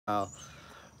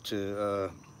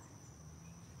to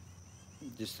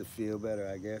just to feel better,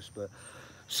 I guess. But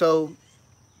so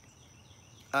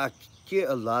I get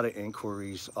a lot of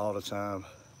inquiries all the time.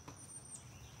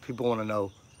 People want to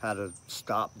know how to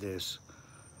stop this.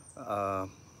 Uh,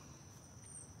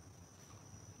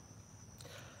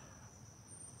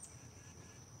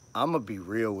 I'm gonna be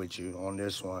real with you on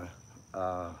this one.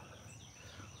 Uh,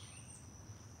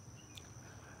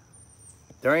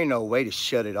 there ain't no way to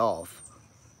shut it off.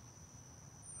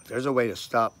 There's a way to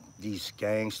stop these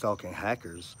gang stalking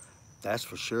hackers. That's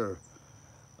for sure.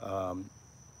 Um,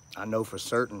 I know for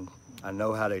certain. I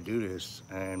know how they do this,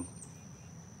 and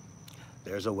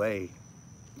there's a way.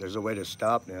 There's a way to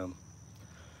stop them.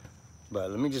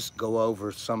 But let me just go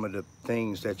over some of the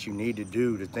things that you need to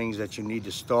do, the things that you need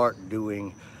to start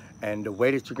doing, and the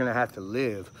way that you're gonna have to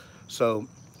live. So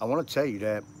I want to tell you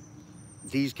that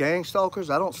these gang stalkers,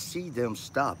 I don't see them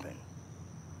stopping.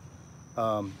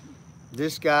 Um,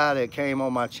 this guy that came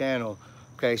on my channel,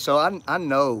 okay, so I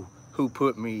know who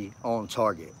put me on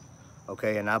target,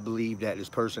 okay, and I believe that this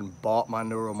person bought my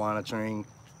neural monitoring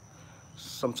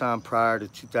sometime prior to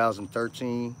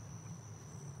 2013,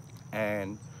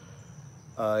 and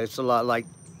it's a lot like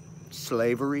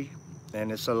slavery,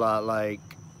 and it's a lot like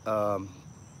um,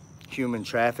 human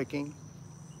trafficking,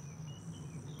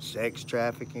 sex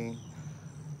trafficking,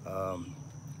 um,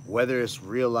 whether it's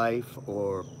real life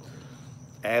or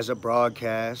as a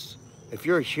broadcast. If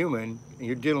you're a human and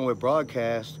you're dealing with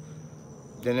broadcast,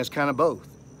 then it's kind of both.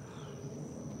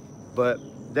 But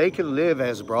they can live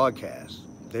as a broadcast.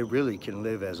 They really can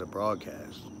live as a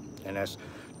broadcast. And that's,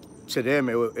 to them,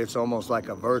 it's almost like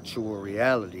a virtual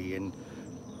reality. And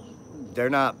they're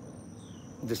not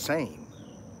the same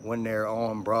when they're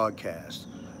on broadcast.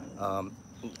 Um,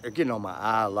 they're getting on my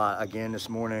eye a lot again this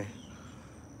morning.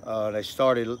 They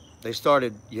started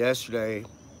yesterday.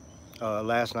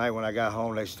 Last night when I got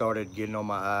home, they started getting on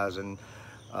my eyes, and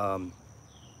um,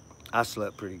 I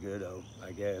slept pretty good though,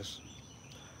 I guess.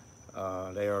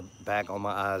 They are back on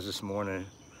my eyes this morning,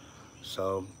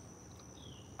 so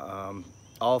um,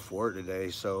 off work today.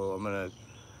 So I'm gonna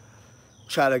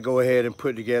try to go ahead and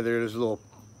put together this little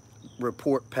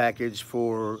report package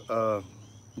for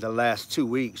the last 2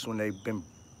 weeks when they've been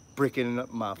bricking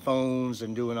up my phones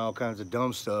and doing all kinds of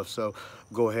dumb stuff. So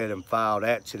go ahead and file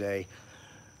that today,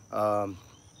 um,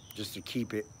 just to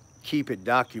keep it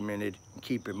documented,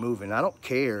 keep it moving. I don't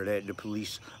care that the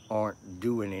police aren't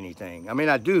doing anything. I mean,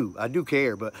 I do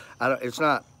care, but it's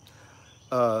not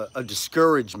a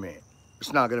discouragement.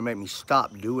 It's not gonna make me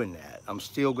stop doing that. I'm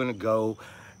still gonna go.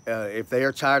 If they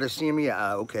are tired of seeing me,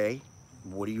 okay,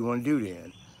 what do you want to do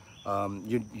then?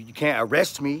 You can't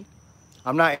arrest me.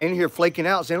 I'm not in here flaking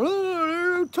out saying,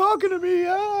 oh, they're talking to me.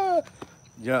 Ah.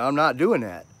 I'm not doing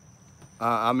that.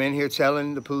 I'm in here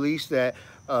telling the police that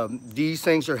these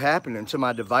things are happening to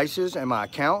my devices and my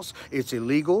accounts. It's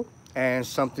illegal and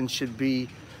something should be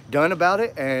done about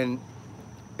it, and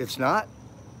it's not.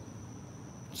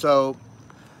 So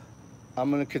I'm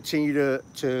gonna continue to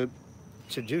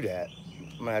do that.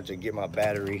 I'm gonna have to get my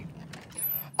battery.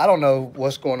 I don't know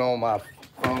what's going on with my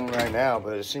phone right now,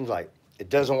 but it seems like it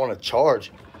doesn't want to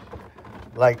charge.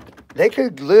 Like, they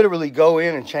could literally go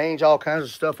in and change all kinds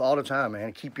of stuff all the time,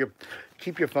 man. Keep your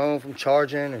phone from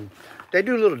charging, and they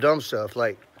do little dumb stuff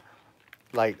like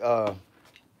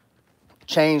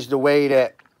change the way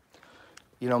that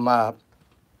my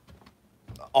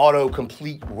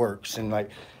autocomplete works, and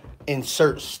like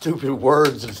insert stupid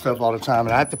words and stuff all the time,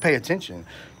 and I have to pay attention.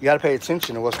 You got to pay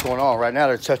attention to what's going on. Right now,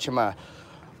 they're touching my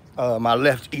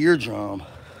left eardrum.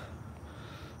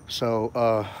 So,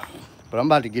 but I'm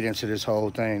about to get into this whole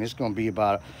thing. It's going to be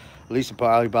about at least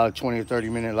probably about a 20 or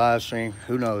 30-minute live stream.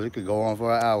 Who knows? It could go on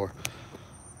for an hour.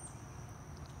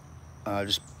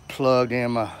 Just plugged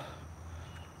in my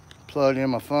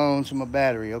phone to my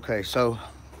battery. Okay, so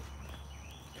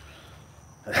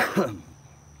you're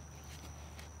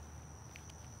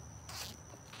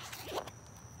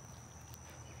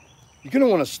gonna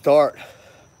want to start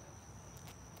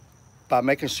by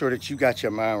making sure that you got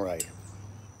your mind right.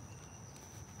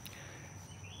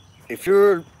 If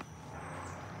you're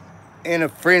in a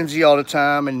frenzy all the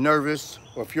time and nervous,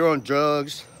 or if you're on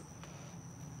drugs,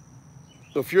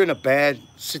 or if you're in a bad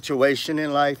situation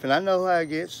in life, and I know how it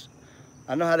gets,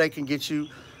 I know how they can get you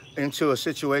into a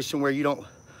situation where you don't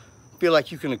feel like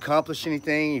you can accomplish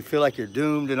anything, you feel like you're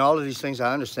doomed, and all of these things,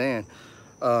 I understand.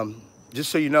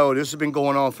 Just so you know, this has been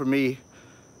going on for me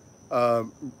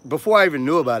before I even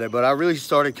knew about it, but I really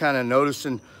started kind of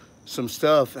noticing some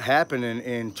stuff happening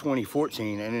in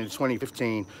 2014, and in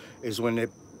 2015 is when it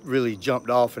really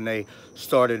jumped off, and they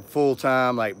started full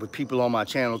time, like with people on my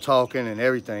channel talking and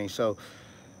everything. So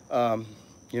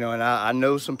You know, and I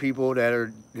know some people that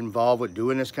are involved with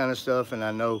doing this kind of stuff, and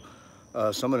I know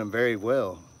some of them very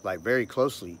well, like very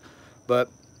closely. But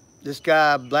this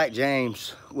guy, Black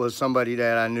James, was somebody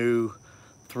that I knew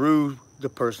through the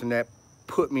person that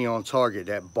put me on target,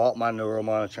 that bought my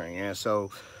neuromonitoring. And so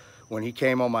when he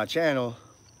came on my channel,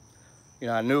 you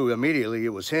know, I knew immediately it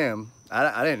was him.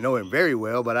 I didn't know him very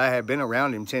well, but I had been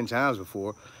around him 10 times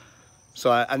before. So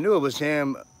I knew it was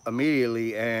him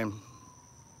immediately. And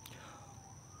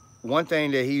one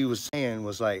thing that he was saying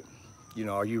was like, you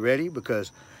know, are you ready?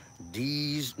 Because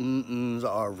these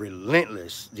are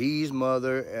relentless. These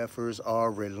mother effers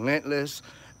are relentless.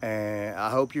 And I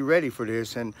hope you're ready for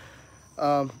this. And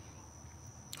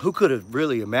who could have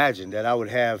really imagined that I would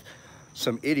have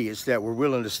some idiots that were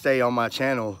willing to stay on my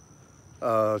channel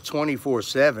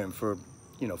 24/7 for,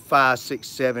 you know, 5, 6,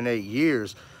 7, 8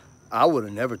 years? I would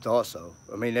have never thought so.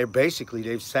 I mean,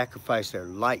 they've sacrificed their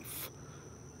life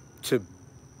to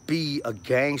be a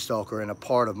gang stalker and a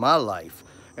part of my life.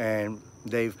 And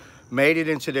they've made it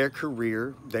into their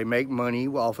career. They make money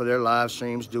off of their live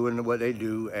streams doing what they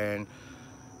do. And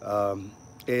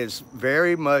it's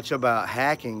very much about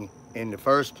hacking in the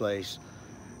first place.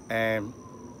 And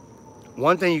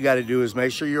one thing you got to do is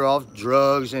make sure you're off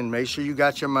drugs and make sure you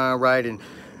got your mind right and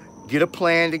get a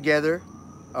plan together,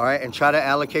 all right, and try to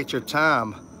allocate your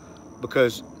time,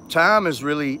 because time is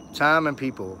really time and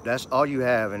people. That's all you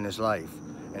have in this life,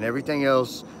 and everything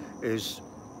else is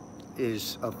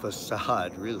a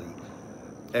facade, really.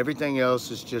 Everything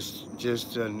else is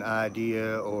just an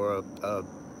idea or a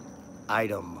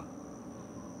item.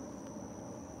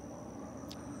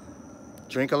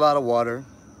 Drink a lot of water.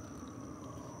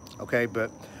 Okay, but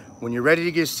when you're ready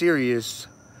to get serious,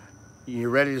 you're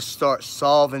ready to start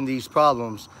solving these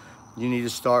problems, you need to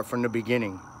start from the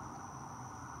beginning.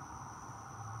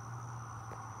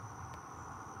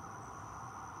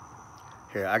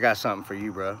 Here, I got something for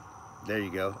you, bro. There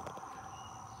you go.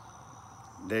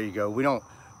 There you go. We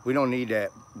don't need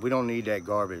that. We don't need that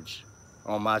garbage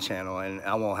on my channel, and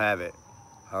I won't have it.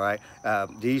 All right.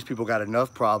 These people got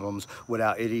enough problems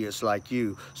without idiots like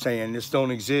you saying this don't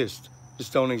exist. This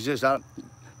don't exist.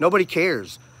 Nobody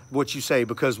cares what you say,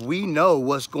 because we know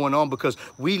what's going on, because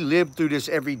we live through this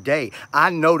every day. I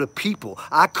know the people.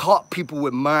 I caught people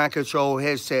with mind control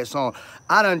headsets on.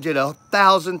 I done did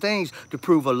 1,000 things to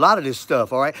prove a lot of this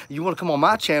stuff, all right? You want to come on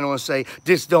my channel and say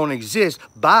this don't exist?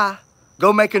 Bye.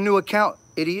 Go make a new account,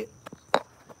 idiot.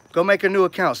 Go make a new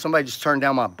account. Somebody just turned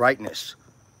down my brightness.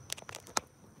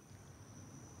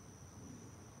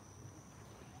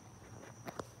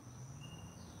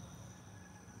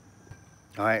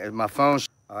 All right, my phone.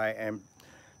 All right, and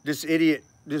this idiot,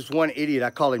 this one idiot, I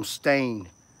call him Stain.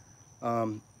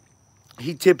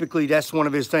 He typically, that's one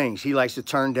of his things. He likes to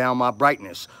turn down my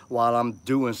brightness while I'm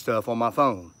doing stuff on my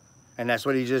phone. And that's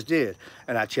what he just did.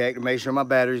 And I checked to make sure my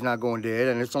battery's not going dead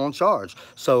and it's on charge.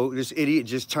 So this idiot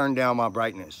just turned down my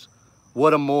brightness.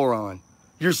 What a moron.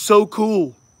 You're so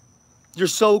cool. You're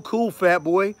so cool, fat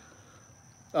boy.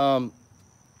 You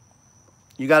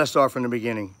got to start from the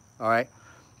beginning, all right?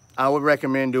 I would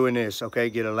recommend doing this, okay?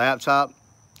 Get a laptop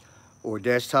or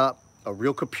desktop, a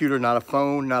real computer, not a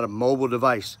phone, not a mobile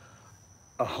device.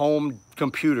 A home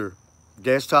computer,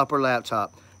 desktop or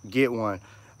laptop, get one,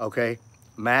 okay?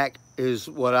 Mac is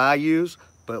what I use,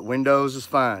 but Windows is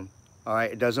fine, all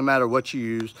right? It doesn't matter what you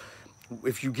use.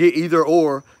 If you get either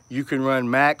or, you can run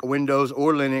Mac, Windows,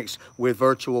 or Linux with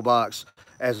VirtualBox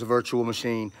as a virtual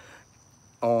machine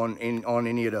on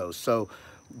any of those. So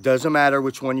doesn't matter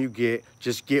which one you get,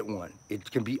 just get one. It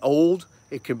can be old,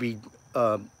 it can be,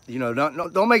 you know,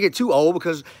 don't make it too old,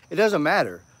 because it doesn't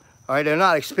matter. All right, they're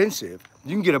not expensive.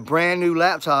 You can get a brand new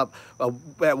laptop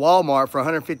at Walmart for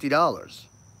 $150.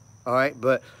 All right,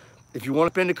 but if you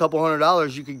want to spend a couple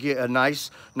 $100, you could get a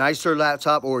nicer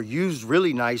laptop or used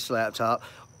really nice laptop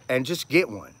and just get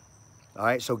one. All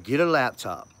right, so get a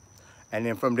laptop. And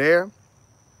then from there,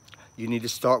 you need to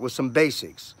start with some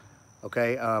basics,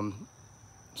 okay?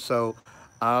 So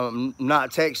I'm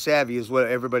not tech savvy is what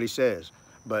everybody says,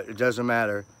 but it doesn't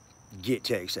matter. Get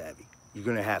tech savvy. You're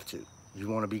going to have to. You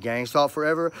want to be gang stalked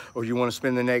forever, or you want to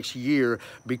spend the next year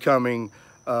becoming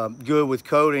good with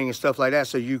coding and stuff like that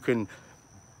so you can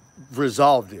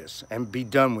resolve this and be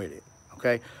done with it,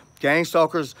 okay? Gang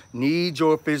stalkers need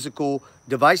your physical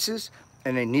devices,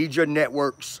 and they need your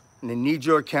networks, and they need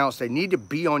your accounts. They need to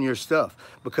be on your stuff,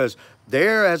 because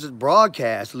they're as a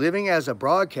broadcast, living as a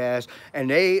broadcast, and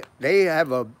they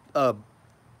have a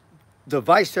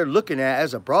device they're looking at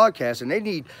as a broadcast, and they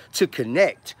need to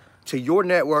connect to your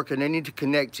network, and they need to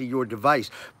connect to your device.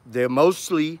 They're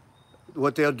mostly,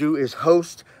 what they'll do is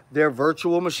host their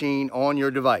virtual machine on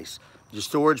your device. Your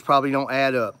storage probably don't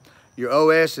add up. Your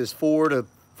OS is 4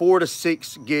 to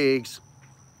 6 gigs.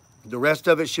 The rest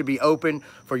of it should be open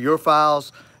for your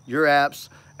files, your apps,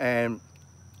 and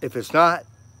if it's not,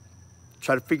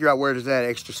 try to figure out where there's that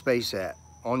extra space at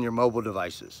on your mobile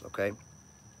devices, okay?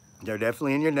 They're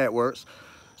definitely in your networks.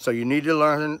 So you need to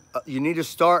learn, you need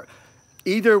to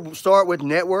either start with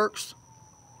networks,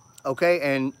 okay,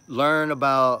 and learn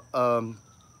about,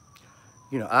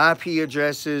 you know, IP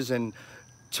addresses and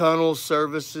tunnel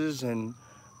services and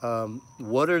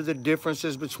what are the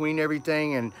differences between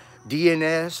everything, and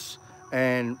DNS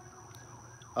and,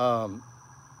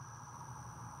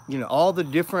 you know, all the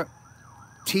different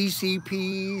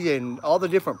TCPs and all the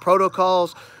different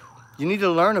protocols. You need to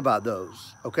learn about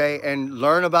those, okay, and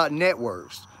learn about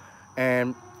networks.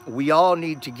 And we all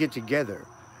need to get together,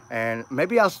 and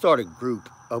maybe I'll start a group,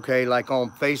 okay, like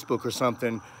on Facebook or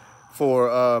something,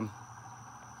 for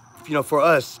you know, for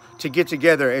us to get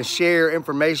together and share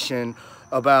information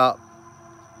about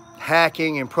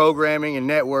hacking and programming and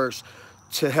networks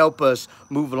to help us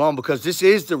move along, because this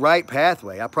is the right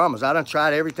pathway. I promise. I done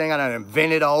tried everything. I done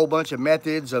invented a whole bunch of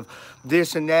methods of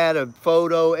this and that, of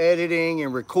photo editing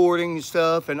and recording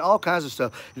stuff and all kinds of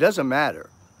stuff. It doesn't matter.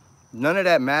 None of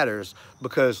that matters,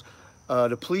 because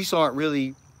the police aren't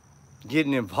really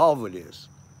getting involved with this.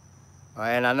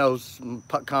 And I know some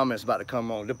comments about to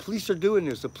come on. The police are doing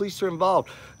this. The police are involved.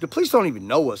 The police don't even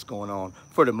know what's going on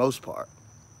for the most part.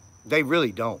 They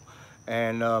really don't.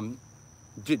 And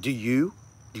do you?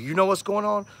 Do you know what's going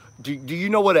on? Do you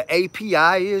know what an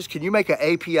API is? Can you make an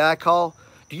API call?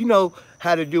 Do you know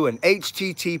how to do an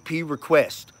HTTP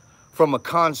request from a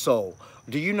console?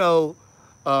 Do you know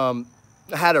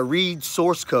how to read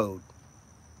source code?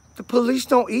 The police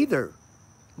don't either.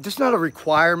 That's not a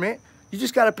requirement. You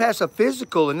just got to pass a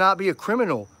physical and not be a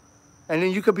criminal. And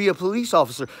then you could be a police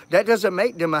officer. That doesn't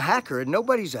make them a hacker. And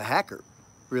nobody's a hacker,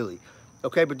 really.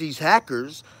 Okay, but these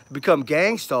hackers become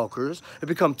gang stalkers, they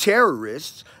become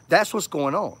terrorists. That's what's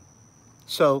going on.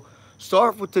 So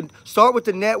start with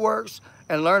the networks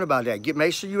and learn about that.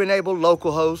 Make sure you enable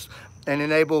localhost and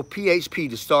enable PHP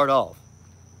to start off.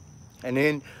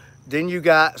 And then you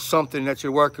got something that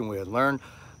you're working with. Learn,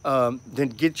 then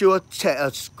get you a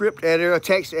script editor, a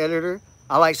text editor.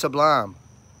 I like Sublime.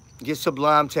 Get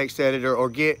Sublime text editor, or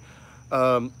get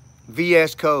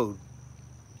VS Code,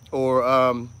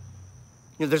 or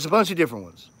you know, there's a bunch of different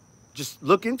ones. Just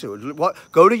look into it.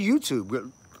 Go to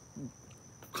YouTube.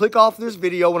 Click off this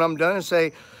video when I'm done and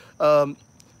say,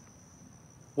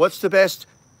 what's the best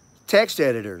text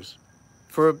editors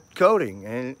for coding,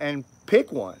 and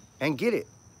pick one and get it.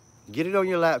 Get it on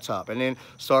your laptop, and then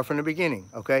start from the beginning,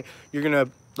 okay? You're gonna,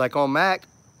 like on Mac,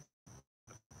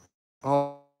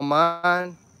 on my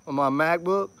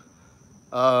MacBook,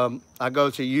 I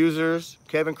go to users,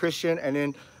 Kevin Christian, and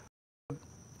then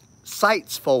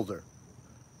sites folder,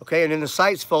 okay? And in the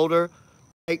sites folder,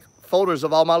 make folders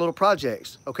of all my little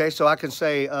projects, okay? So I can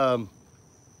say,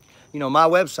 you know, my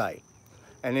website,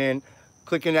 and then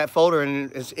click in that folder, and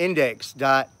it's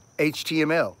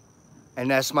index.html,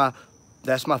 and that's my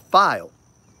file.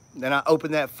 Then I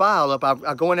open that file up.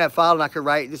 I go in that file and I can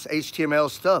write this HTML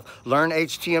stuff. Learn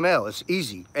HTML. It's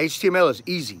easy. HTML is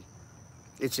easy.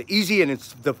 It's easy, and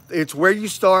it's where you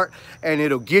start, and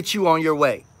it'll get you on your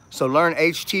way. So learn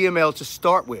HTML to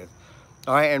start with.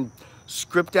 All right, and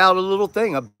script out a little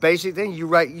thing, a basic thing. You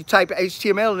type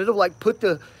HTML, and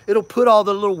it'll put all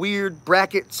the little weird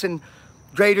brackets and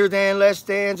greater than, less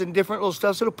thans, and different little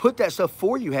stuff. So it'll put that stuff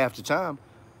for you half the time.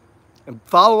 And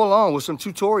follow along with some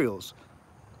tutorials.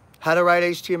 How to write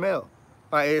HTML. All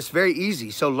right, it's very easy.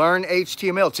 So learn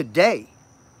HTML today.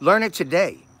 Learn it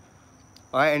today.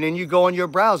 All right, and then you go on your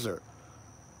browser,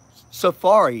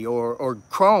 Safari or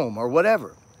Chrome or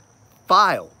whatever.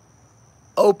 File,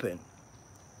 open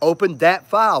that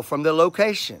file from the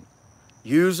location.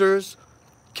 Users,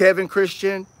 Kevin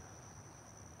Christian,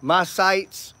 my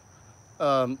sites,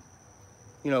 you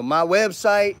know, my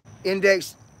website,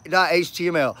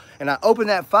 index.html, and I open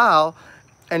that file,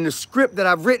 and the script that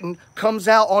I've written comes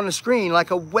out on the screen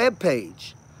like a web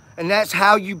page. And that's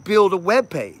how you build a web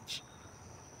page.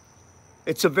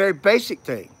 It's a very basic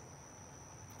thing.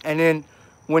 And then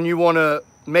when you want to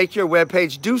make your web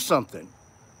page do something,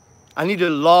 I need to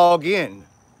log in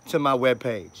to my web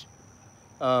page.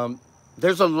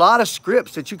 There's a lot of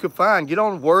scripts that you can find. Get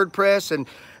on WordPress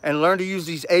and learn to use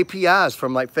these APIs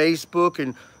from like Facebook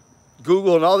and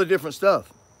Google and all the different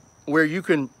stuff, where you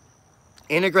can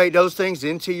integrate those things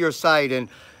into your site. And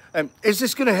is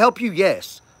this going to help you?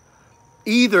 Yes.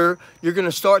 Either you're going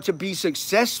to start to be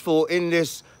successful in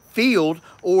this field,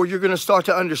 or you're going to start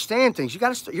to understand things.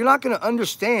 You're not going to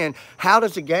understand how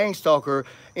does a gang stalker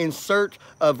insert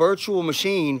a virtual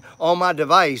machine on my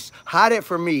device, hide it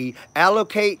from me,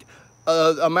 allocate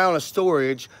amount of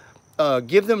storage,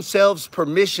 give themselves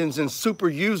permissions and super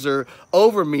user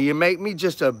over me and make me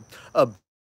just a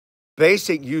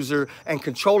basic user and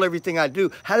control everything I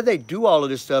do. How do they do all of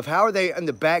this stuff? How are they in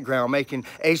the background making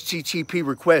HTTP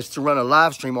requests to run a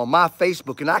live stream on my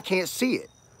Facebook and I can't see it?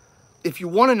 If you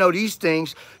want to know these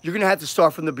things, you're going to have to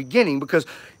start from the beginning, because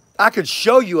I could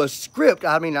show you a script.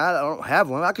 I mean, I don't have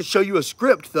one. I could show you a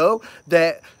script, though,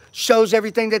 that shows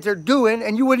everything that they're doing,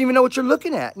 and you wouldn't even know what you're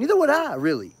looking at. Neither would I,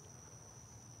 really.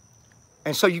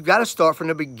 And so you got to start from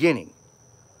the beginning,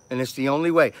 and it's the only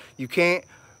way. You can't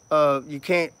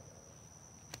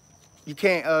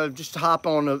just hop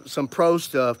on some pro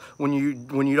stuff when you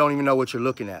don't even know what you're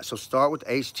looking at. So start with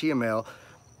HTML.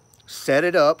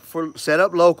 Set up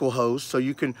localhost so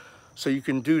you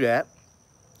can do that.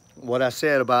 What I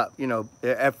said about, you know,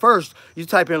 at first you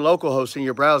type in localhost in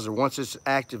your browser once it's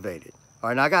activated. All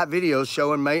right, and I got videos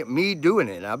showing me doing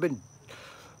it. And I've been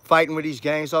fighting with these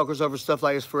gang stalkers over stuff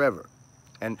like this forever.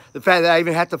 And the fact that I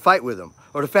even have to fight with them,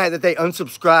 or the fact that they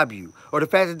unsubscribe you, or the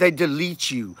fact that they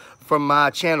delete you from my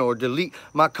channel, or delete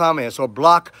my comments, or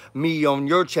block me on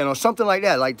your channel, something like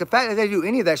that. Like, the fact that they do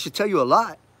any of that should tell you a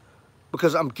lot,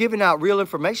 because I'm giving out real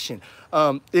information.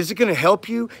 Is it going to help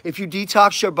you if you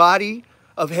detox your body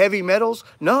of heavy metals?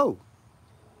 No.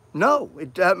 No.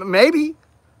 Maybe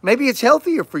it's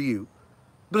healthier for you,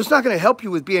 but it's not going to help you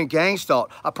with being gang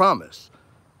stalked, I promise.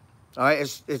 All right,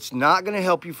 it's not going to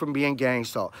help you from being gang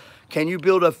stalked. Can you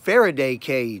build a Faraday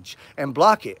cage and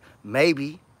block it?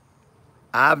 Maybe.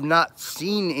 I've not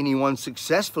seen anyone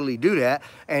successfully do that.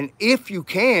 And if you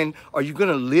can, are you going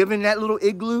to live in that little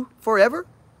igloo forever?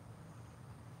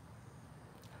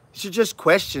 These are just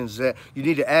questions that you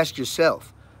need to ask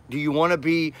yourself. Do you want to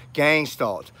be gang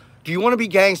stalked? Do you want to be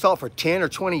gang stalked for 10 or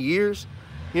 20 years?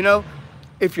 You know,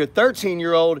 if your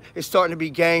 13-year-old is starting to be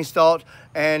gang stalked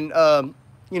and,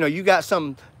 you know, you got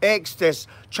some ex that's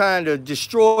trying to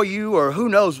destroy you, or who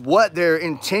knows what their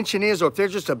intention is, or if they're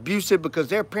just abusive because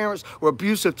their parents were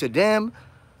abusive to them.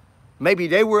 Maybe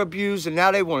they were abused and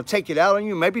now they want to take it out on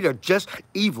you. Maybe they're just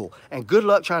evil. And good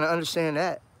luck trying to understand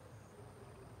that.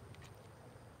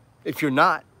 If you're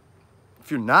not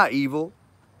evil,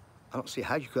 I don't see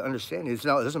how you could understand it. It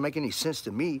doesn't make any sense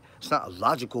to me. It's not a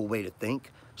logical way to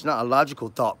think. It's not a logical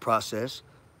thought process.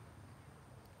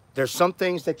 There's some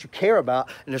things that you care about,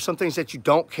 and there's some things that you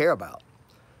don't care about.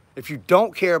 If you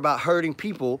don't care about hurting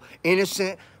people,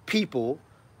 innocent,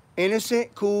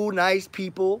 cool, nice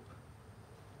people,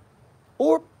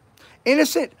 or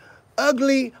innocent,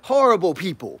 ugly, horrible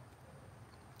people,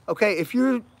 okay, if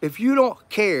you don't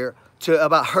care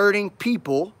about hurting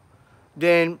people,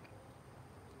 then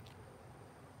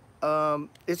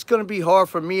it's going to be hard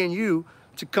for me and you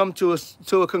to come to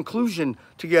a conclusion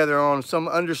together on some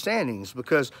understandings,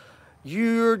 because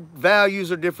your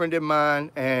values are different than mine,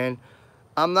 and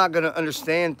I'm not going to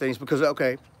understand things because,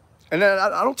 okay, and then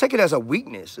I don't take it as a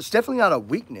weakness. It's definitely not a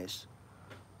weakness,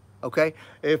 okay?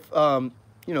 If,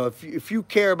 you know, if you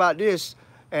care about this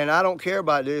and I don't care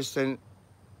about this, then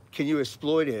can you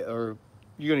exploit it, or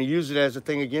you're going to use it as a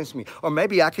thing against me? Or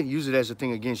maybe I can use it as a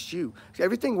thing against you.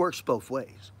 Everything works both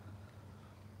ways.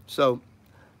 So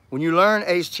when you learn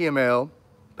HTML,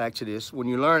 back to this, when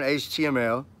you learn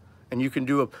HTML and you can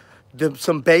do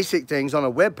some basic things on a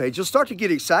web page, you'll start to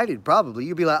get excited probably.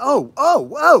 You'll be like,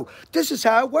 oh, this is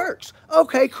how it works.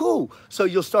 Okay, cool. So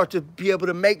you'll start to be able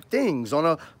to make things on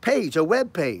a page, a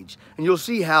web page. And you'll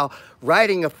see how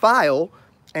writing a file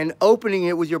and opening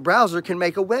it with your browser can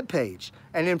make a web page.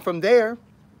 And then from there,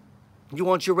 you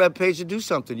want your web page to do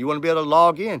something. You want to be able to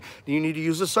log in. You need to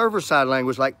use a server-side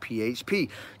language like PHP.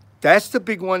 That's the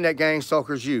big one that gang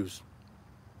stalkers use.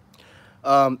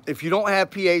 If you don't have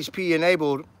PHP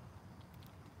enabled,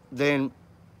 then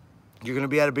you're going to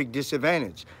be at a big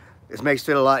disadvantage. It makes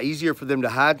it a lot easier for them to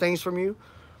hide things from you.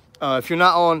 If you're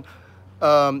not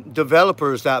on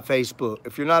developers.facebook,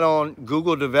 if you're not on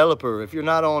Google Developer, if you're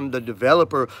not on the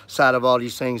developer side of all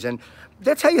these things, and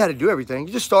they'll tell you how to do everything.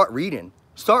 You just start reading.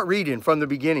 Start reading from the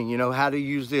beginning, you know, how to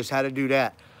use this, how to do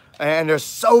that. And there's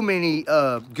so many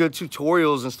good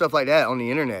tutorials and stuff like that on the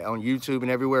internet, on YouTube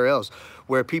and everywhere else,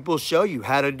 where people show you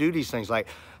how to do these things, like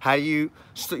how you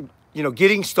know,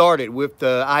 getting started with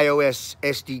the iOS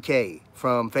SDK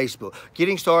from Facebook,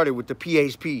 getting started with the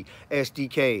PHP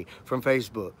SDK from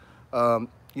Facebook,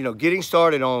 you know, getting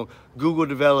started on Google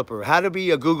Developer, how to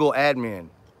be a Google admin.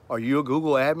 Are you a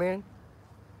Google admin?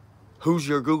 Who's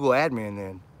your Google admin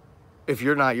then? If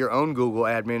you're not your own Google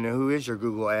admin, then who is your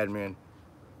Google admin?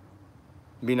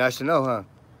 Be nice to know,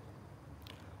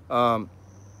 huh?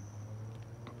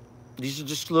 These are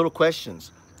just little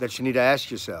questions that you need to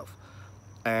ask yourself.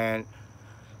 And,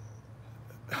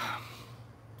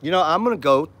 you know, I'm gonna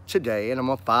go today and I'm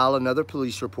gonna file another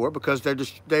police report because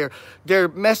they're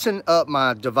messing up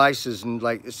my devices, and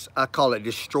like I call it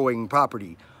destroying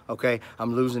property. Okay,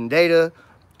 I'm losing data,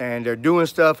 and they're doing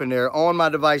stuff and they're on my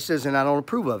devices and I don't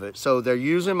approve of it. So they're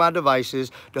using my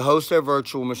devices to host their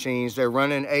virtual machines. They're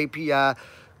running API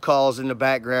calls in the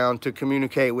background to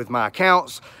communicate with my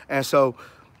accounts. And so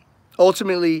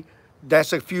ultimately,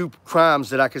 that's a few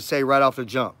crimes that I could say right off the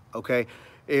jump, okay?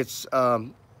 It's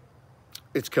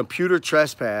computer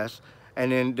trespass,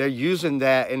 and then they're using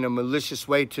that in a malicious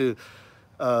way to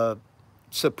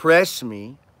suppress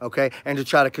me, okay? And to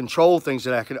try to control things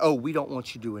that I can, oh, we don't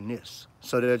want you doing this.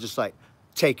 So they're just like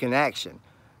taking action.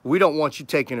 We don't want you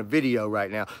taking a video right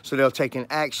now. So they'll take an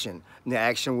action, and the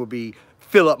action will be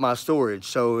fill up my storage.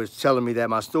 So it's telling me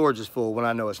that my storage is full when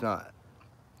I know it's not.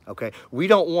 Okay, we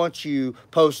don't want you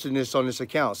posting this on this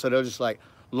account. So they'll just like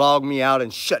log me out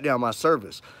and shut down my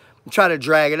service. And try to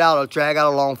drag it out or drag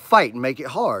out a long fight and make it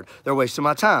hard. They're wasting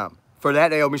my time. For that,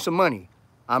 they owe me some money.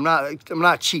 I'm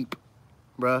not cheap,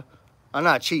 bruh. I'm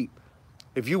not cheap.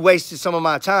 If you wasted some of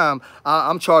my time,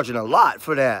 I'm charging a lot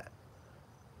for that.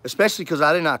 Especially because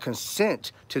I did not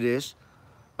consent to this.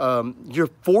 You're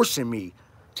forcing me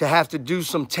to have to do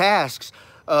some tasks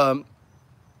to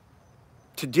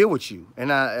deal with you.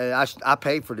 And I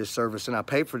pay for this service and I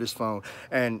pay for this phone.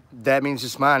 And that means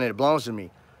it's mine and it belongs to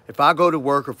me. If I go to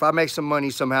work or if I make some money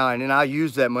somehow and then I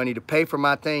use that money to pay for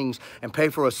my things and pay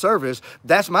for a service,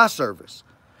 that's my service.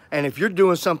 And if you're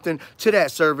doing something to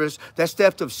that service, that's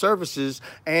theft of services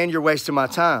and you're wasting my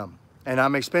time and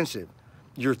I'm expensive.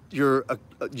 You're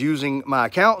using my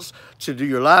accounts to do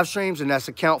your live streams, and that's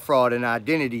account fraud and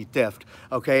identity theft,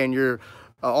 okay? And you're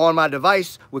on my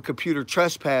device with computer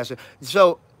trespassing.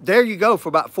 So there you go for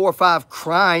about 4 or 5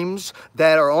 crimes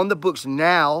that are on the books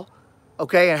now,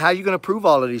 okay? And how are you going to prove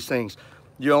all of these things?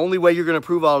 The only way you're going to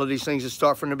prove all of these things is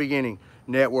start from the beginning.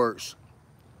 Networks.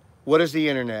 What is the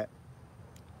internet?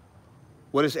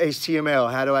 What is HTML?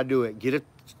 How do I do it? Get a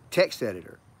text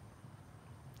editor.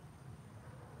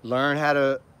 Learn how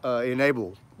to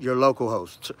enable your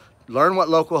localhost. Learn what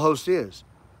localhost is,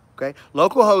 okay?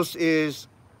 Localhost is,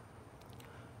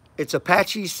 it's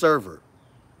Apache server.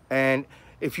 And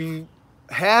if you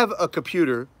have a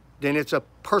computer, then it's a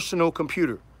personal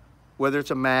computer. Whether it's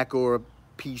a Mac or a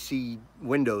PC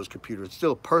Windows computer, it's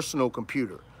still a personal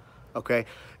computer, okay?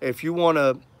 If you want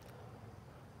to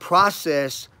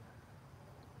process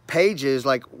pages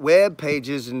like web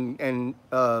pages and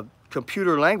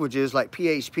computer languages like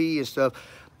PHP and stuff,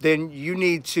 then you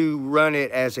need to run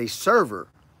it as a server.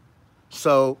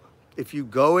 So if you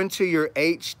go into your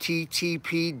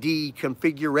HTTPD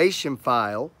configuration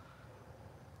file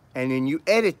and then you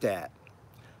edit that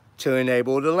to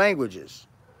enable the languages,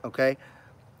 okay?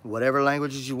 Whatever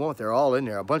languages you want, they're all in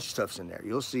there. A bunch of stuff's in there.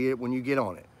 You'll see it when you get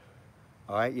on it.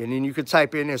 All right, and then you can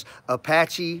type in this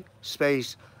Apache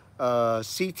space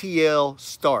CTL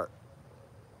start.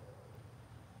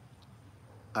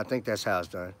 I think that's how it's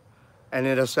done. And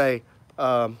it'll say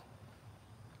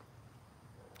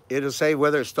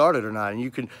whether it started or not. And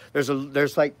you can,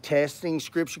 there's like testing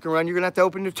scripts you can run. You're gonna have to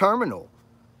open the terminal,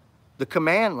 the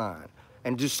command line,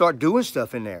 and just start doing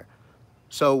stuff in there.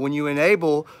 So when you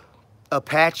enable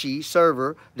Apache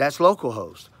server, that's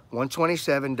localhost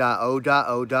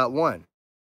 127.0.0.1.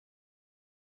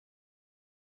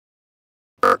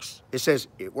 Works. It says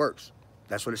it works.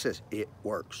 That's what it says. It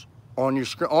works on your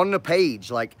screen, on the page,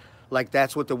 like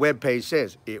that's what the web page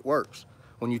says. It works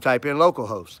when you type in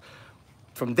localhost.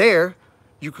 From there,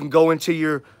 you can go into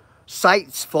your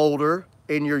sites folder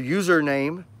in your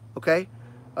username. Okay,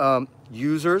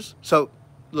 users. So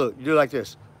look, you do it like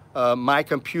this: my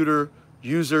computer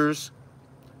users,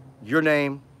 your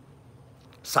name,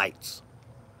 sites.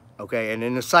 Okay, and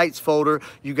in the sites folder,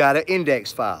 you got an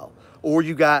index file, or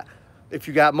you got, if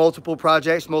you got multiple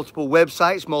projects, multiple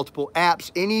websites, multiple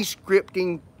apps, any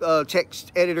scripting,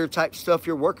 text editor type stuff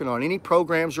you're working on, any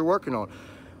programs you're working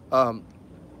on,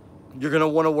 you're gonna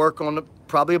wanna work on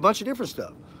probably a bunch of different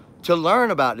stuff to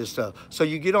learn about this stuff. So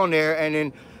you get on there and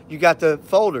then you got the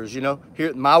folders, you know,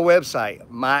 here, my website,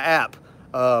 my app,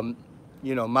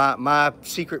 you know, my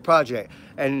secret project.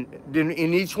 And then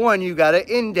in each one, you got an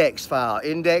index file,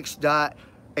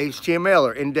 index.html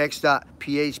or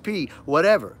index.php,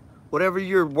 whatever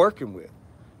you're working with.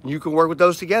 You can work with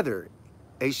those together,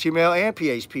 HTML and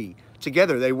PHP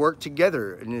together. They work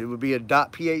together, and it would be a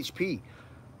 .php,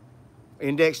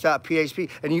 index.php,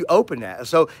 and you open that.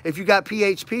 So if you got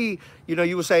PHP, you know,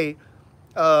 you would say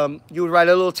you would write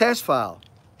a little test file.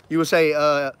 You would say,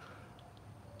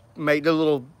 make the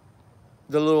little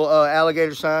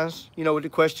alligator signs, you know, with the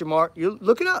question mark. You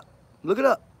look it up. Look it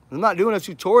up. I'm not doing a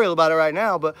tutorial about it right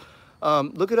now, but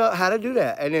look it up how to do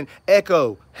that. And then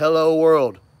echo, hello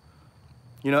world,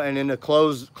 you know, and then the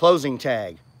closing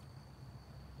tag.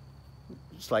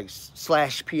 It's like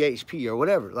 /PHP or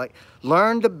whatever. Like,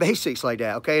 learn the basics like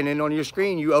that, okay? And then on your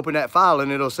screen, you open that file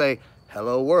and it'll say,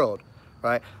 hello world,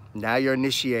 right? Now you're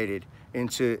initiated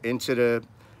into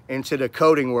the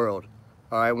coding world.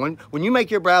 All right, when you make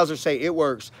your browser say it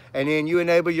works, and then you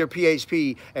enable your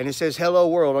PHP and it says hello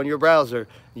world on your browser,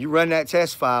 you run that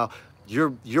test file,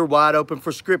 you're wide open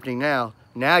for scripting now.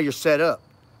 Now you're set up.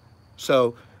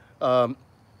 So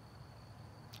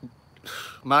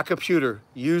my computer,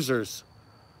 users,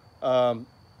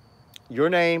 your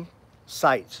name,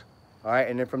 sites. All right,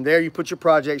 and then from there you put your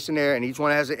projects in there, and each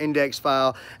one has an index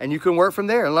file, and you can work from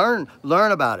there and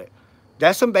learn about it.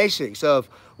 That's some basics of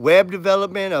web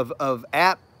development, of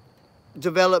app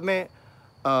development.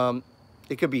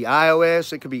 It could be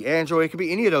iOS, it could be Android, it could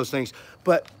be any of those things.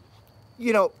 But,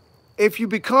 you know, if you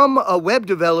become a web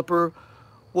developer,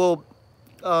 well,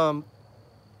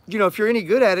 you know, if you're any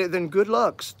good at it, then good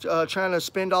luck trying to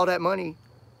spend all that money.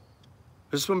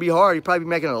 It's going to be hard. You'll probably be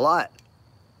making a lot.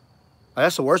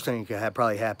 That's the worst thing that could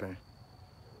probably happen.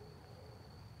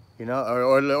 You know,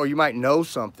 or you might know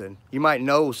something. You might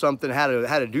know something how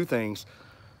to do things.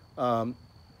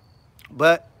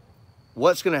 But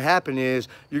what's going to happen is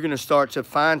you're going to start to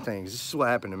find things. This is what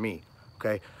happened to me.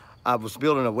 Okay, I was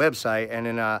building a website, and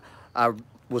then I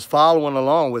was following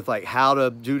along with like how to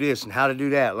do this and how to do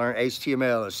that. Learn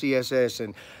HTML and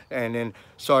CSS, and then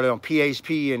started on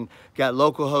PHP and got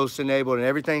localhost enabled, and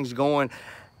everything's going.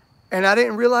 And I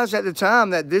didn't realize at the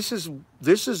time that this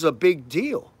is a big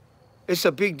deal. It's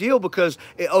a big deal because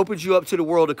it opens you up to the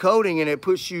world of coding, and it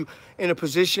puts you in a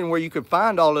position where you can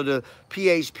find all of the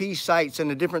PHP sites and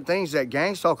the different things that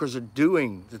gang stalkers are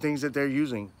doing, the things that they're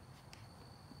using.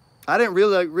 I didn't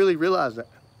really realize that.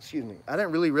 Excuse me. I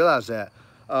didn't really realize that.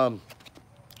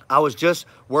 I was just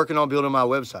working on building my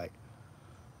website.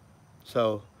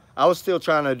 So I was still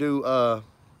trying to do,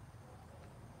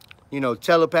 you know,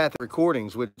 telepathic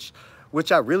recordings,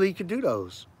 which I really could do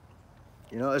those.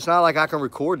 You know, it's not like I can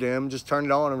record them, just turn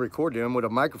it on and record them with a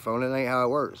microphone. It ain't how it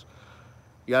works.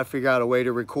 You got to figure out a way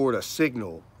to record a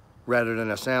signal rather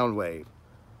than a sound wave.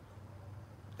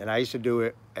 And I used to do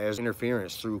it as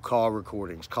interference through call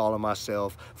recordings, calling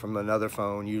myself from another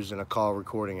phone using a call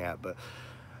recording app. But,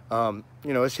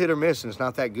 you know, it's hit or miss, and it's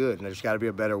not that good, and there's got to be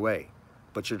a better way.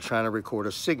 But you're trying to record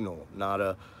a signal, not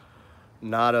a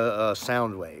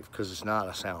sound wave, because it's not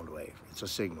a sound wave. It's a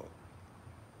signal.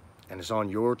 And it's on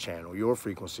your channel, your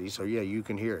frequency, so yeah, you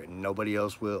can hear it, and nobody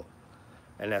else will.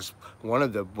 And that's one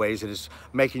of the ways that it's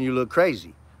making you look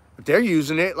crazy. But they're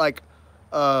using it like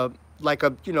a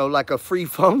free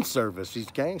phone service,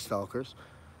 these gang stalkers.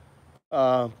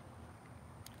 But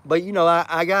you know,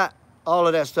 I got all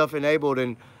of that stuff enabled,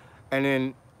 and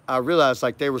then I realized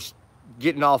like they were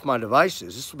getting off my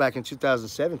devices. This was back in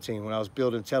 2017 when I was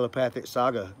building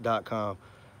telepathicsaga.com,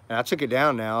 and I took it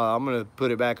down now. I'm gonna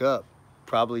put it back up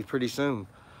probably pretty soon.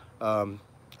 I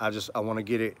want to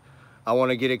get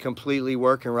it completely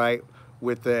working right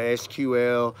with the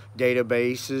SQL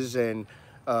databases and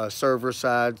server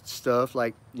side stuff,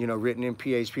 like, you know, written in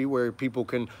PHP, where people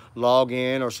can log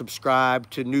in or subscribe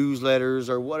to newsletters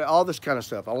or what, all this kind of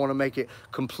stuff. I want to make it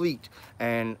complete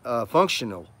and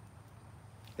functional.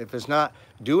 If it's not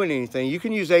doing anything, you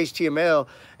can use HTML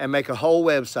and make a whole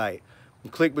website.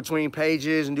 Click between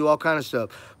pages and do all kind of stuff.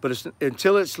 But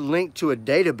until it's linked to a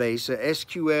database, a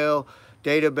SQL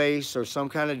database or some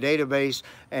kind of database,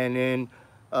 and then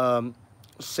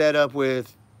set up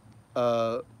with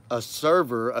a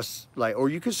server, or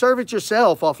you can serve it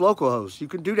yourself off localhost. You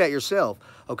can do that yourself,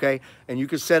 okay? And you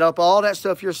can set up all that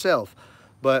stuff yourself.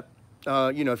 But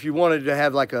you know, if you wanted to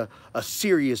have like a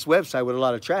serious website with a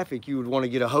lot of traffic, you would want to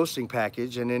get a hosting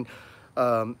package, and then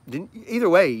either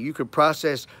way, you could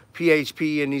process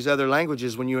PHP and these other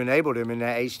languages when you enable them in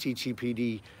that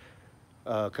HTTPD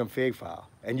config file.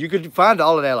 And you could find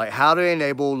all of that, like how to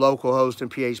enable localhost and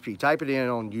PHP. Type it in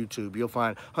on YouTube. You'll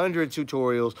find hundreds of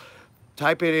tutorials.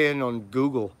 Type it in on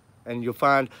Google, and you'll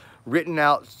find written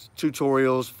out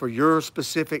tutorials for your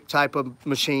specific type of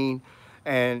machine.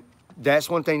 And that's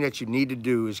one thing that you need to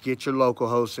do, is get your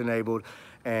localhost enabled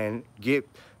and get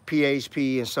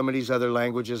PHP and some of these other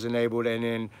languages enabled, and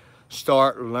then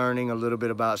start learning a little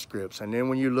bit about scripts. And then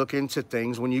when you look into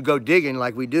things, when you go digging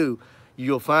like we do,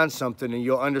 you'll find something and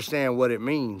you'll understand what it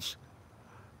means.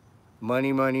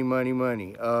 Money, money, money,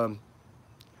 money.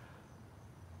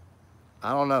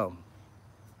 I don't know.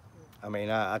 I mean,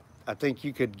 I think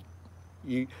you could,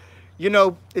 you, you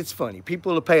know, it's funny.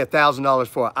 People will pay $1,000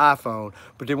 for an iPhone,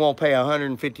 but they won't pay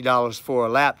 $150 for a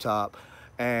laptop,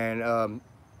 and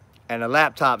and a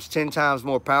laptop's 10 times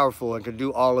more powerful and can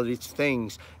do all of these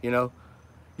things. You know,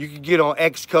 you could get on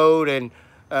Xcode and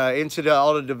into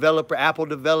all the developer, Apple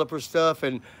developer stuff,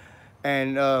 and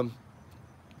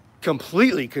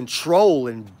completely control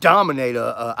and dominate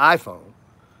a iPhone,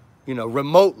 you know,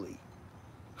 remotely,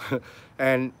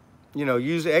 and you know,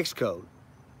 use Xcode.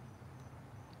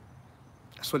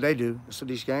 That's what they do. That's what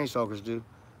these gang stalkers do.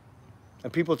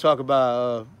 And people talk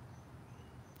about,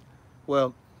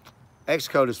 well,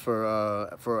 Xcode is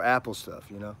for Apple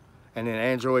stuff, you know, and then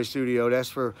Android Studio, that's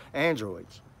for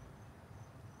Androids.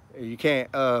 You can't.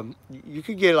 You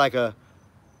could get like a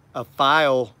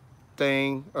file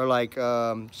thing, or like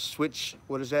switch.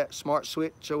 What is that? Smart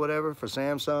switch or whatever for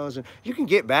Samsungs, and you can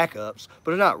get backups,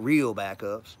 but they're not real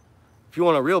backups. If you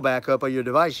want a real backup of your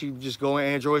device, you just go in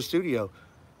Android Studio.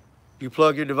 You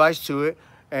plug your device to it,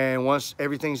 and once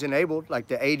everything's enabled, like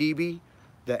the ADB,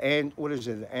 what is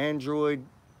it? The Android,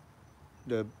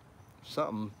 the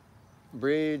something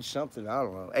bridge, something, I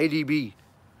don't know. ADB.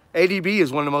 ADB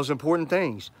is one of the most important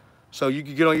things. So you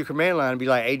could get on your command line and be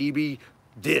like, ADB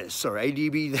this or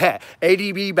ADB that.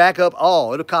 ADB backup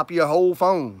all. It'll copy your whole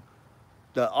phone.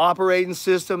 The operating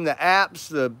system, the apps,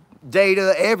 the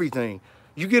data, everything.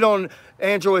 You get on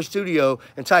Android Studio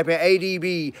and type in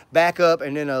ADB backup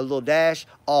and then a little dash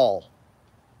all.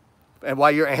 And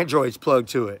while your Android's plugged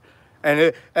to it.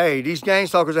 And hey, these gang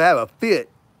stalkers will have a fit.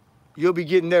 You'll be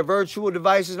getting their virtual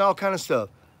devices and all kind of stuff.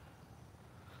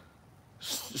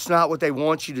 It's not what they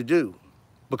want you to do,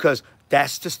 because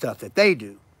that's the stuff that they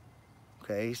do.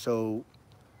 Okay, so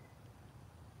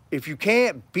if you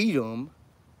can't beat them,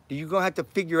 you're going to have to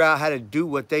figure out how to do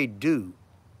what they do.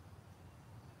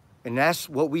 And that's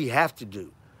what we have to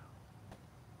do.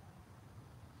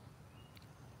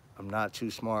 I'm not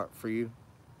too smart for you.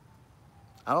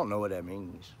 I don't know what that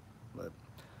means, but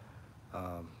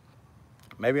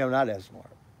maybe I'm not that smart.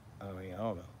 I mean, I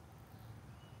don't know.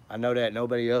 I know that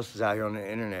nobody else is out here on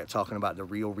the internet talking about the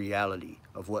real reality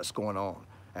of what's going on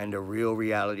and the real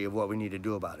reality of what we need to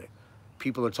do about it.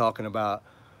 People are talking about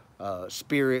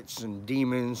spirits and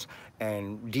demons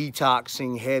and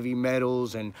detoxing heavy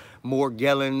metals and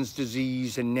Morgellons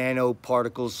disease and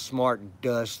nanoparticles, smart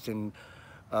dust, and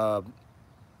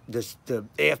the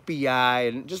FBI,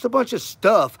 and just a bunch of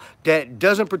stuff that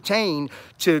doesn't pertain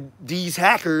to these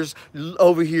hackers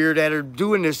over here that are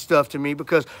doing this stuff to me,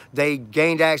 because they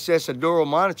gained access to neural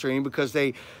monitoring, because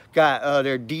they got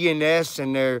their DNS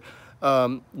and their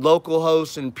local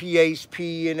hosts and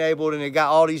PHP enabled, and they got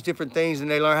all these different things, and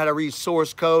they learn how to read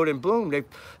source code, and boom, they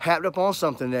hacked up on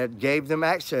something that gave them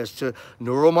access to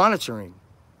neural monitoring.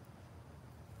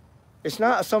 It's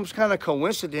not some kind of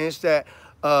coincidence that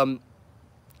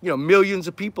you know, millions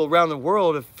of people around the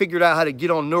world have figured out how to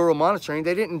get on neural monitoring.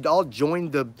 They didn't all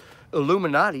join the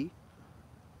Illuminati.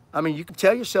 I mean, you can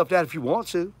tell yourself that if you want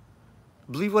to.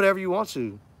 Believe whatever you want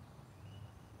to.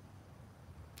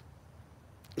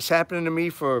 It's happening to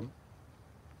me for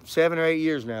 7 or 8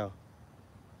 years now.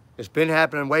 It's been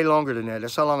happening way longer than that.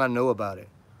 That's how long I know about it.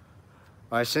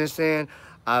 All right, since then,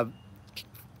 I've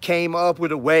came up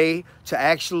with a way to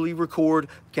actually record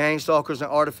gang stalkers and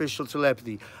artificial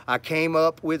telepathy. I came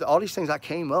up with all these things. I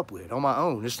came up with on my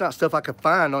own. It's not stuff I could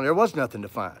find on. There was nothing to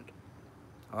find.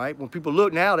 All right, when people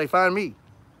look now, they find me.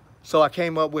 So I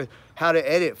came up with how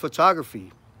to edit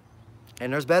photography,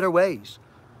 and there's better ways,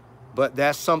 but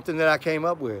that's something that I came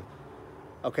up with.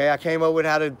 Okay, I came up with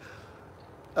how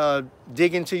to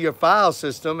dig into your file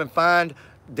system and find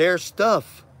their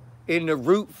stuff in the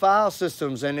root file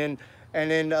systems, and then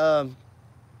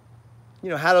you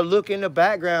know, how to look in the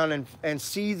background and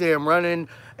see them running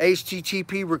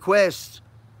HTTP requests,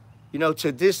 you know,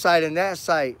 to this site and that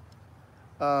site.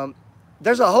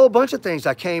 There's a whole bunch of things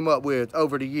I came up with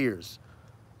over the years.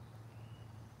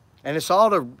 And it's all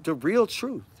the real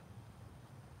truth.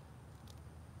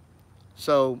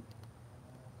 So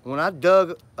when I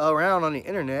dug around on the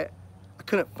internet, I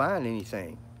couldn't find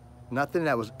anything, nothing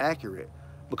that was accurate.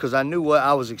 Because I knew what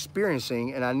I was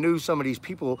experiencing, and I knew some of these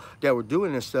people that were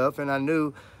doing this stuff, and I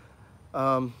knew,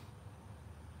 you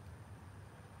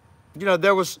know,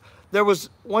 there was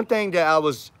one thing that I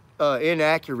was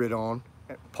inaccurate on,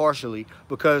 partially,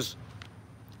 because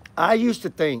I used to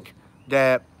think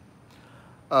that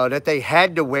that they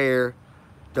had to wear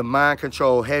the mind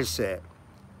control headset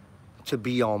to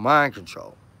be on mind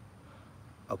control.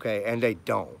 Okay, and they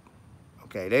don't.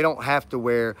 Okay, they don't have to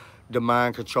wear the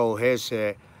mind control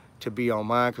headset to be on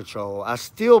mind control. I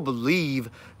still believe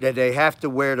that they have to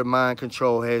wear the mind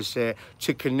control headset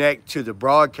to connect to the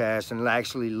broadcast and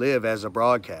actually live as a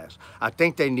broadcast. I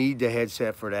think they need the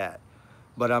headset for that,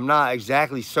 but I'm not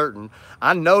exactly certain.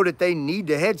 I know that they need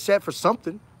the headset for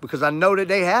something because I know that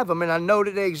they have them and I know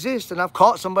that they exist, and I've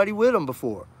caught somebody with them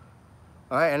before.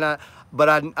 All right, but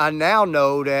I now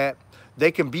know that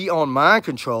they can be on mind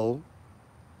control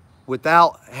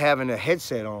without having a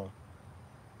headset on.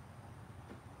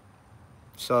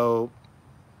 So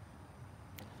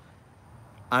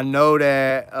I know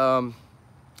that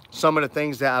some of the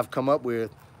things that I've come up with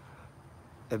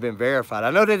have been verified.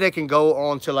 I know that they can go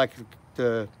on to like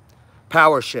the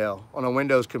PowerShell on a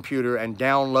Windows computer and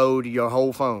download your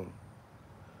whole phone,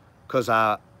 because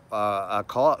I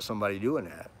caught somebody doing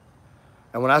that.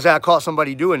 And when I say I caught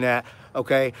somebody doing that,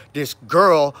 okay, this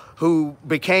girl who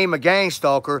became a gang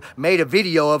stalker made a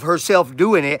video of herself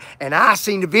doing it, and I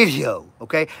seen the video,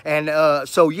 okay? And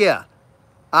so, yeah,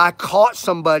 I caught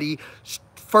somebody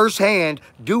firsthand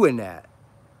doing that.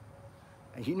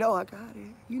 And you know I got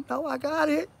it. You know I got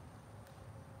it.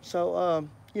 So,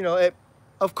 you know,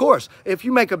 of course, if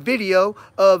you make a video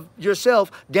of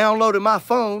yourself downloading my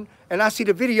phone and I see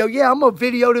the video, yeah, I'm going to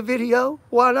video the video.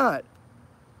 Why not?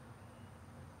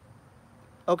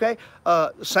 Okay,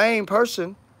 same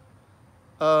person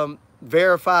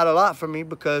verified a lot for me,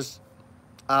 because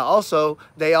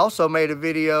they also made a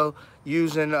video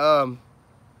using,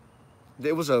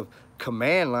 it was a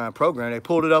command line program. They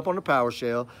pulled it up on the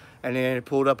PowerShell, and then it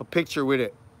pulled up a picture with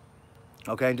it.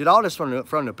 Okay, and did all this from the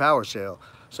PowerShell.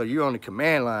 So you're on the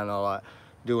command line a lot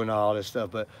doing all this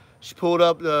stuff. But she pulled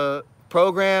up the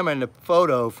program and the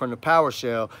photo from the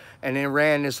PowerShell, and then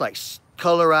ran this like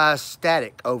colorized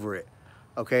static over it.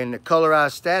 Okay, and the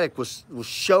colorized static was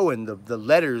showing the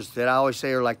letters that I always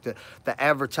say are like the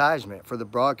advertisement for the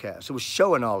broadcast. It was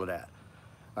showing all of that.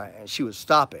 All right, and she would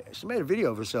stop it. She made a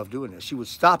video of herself doing this. She would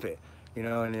stop it, you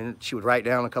know, and then she would write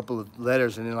down a couple of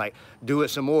letters and then like do it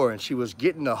some more. And she was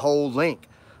getting the whole link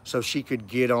so she could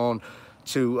get on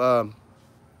to,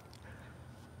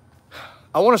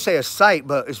 I want to say a site,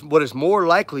 but what is more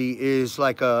likely is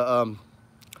like a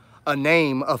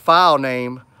file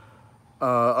name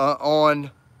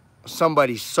on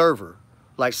somebody's server.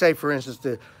 Like, say for instance,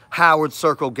 the Howard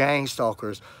Circle Gang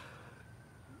Stalkers.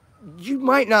 You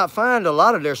might not find a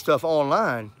lot of their stuff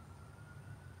online,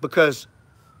 because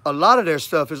a lot of their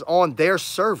stuff is on their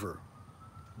server,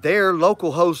 their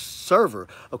local host server.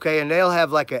 Okay, and they'll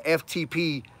have like a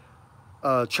FTP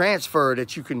transfer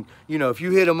that you can, you know, if you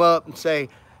hit them up and say,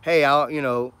 hey, I'll, you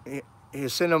know,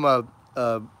 send them a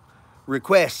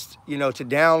request, you know, to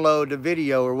download the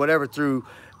video or whatever through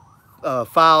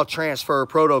file transfer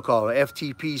protocol, a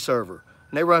FTP server.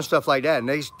 And they run stuff like that,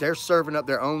 and they're serving up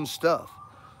their own stuff.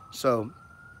 So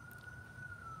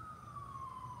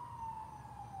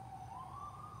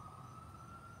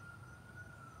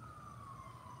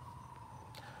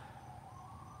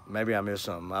maybe I missed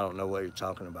something. I don't know what you're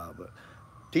talking about, but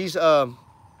these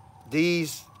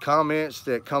comments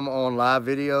that come on live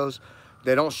videos,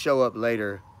 they don't show up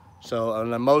later. So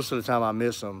most of the time I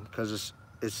miss them because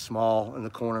it's small in the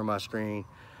corner of my screen.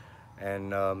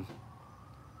 And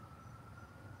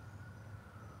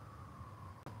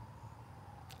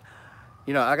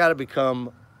you know, I got to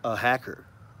become a hacker.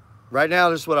 Right now,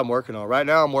 this is what I'm working on. Right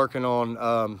now, I'm working on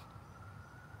a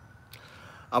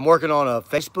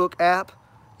Facebook app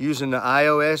using the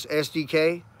iOS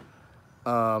SDK,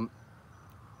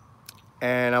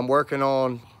 and I'm working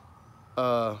on.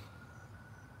 I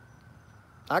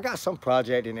got some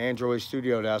project in Android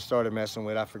Studio that I started messing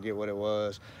with. I forget what it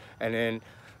was. And then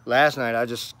last night, I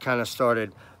just kind of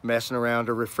started messing around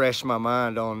to refresh my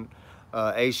mind on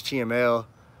HTML.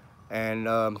 And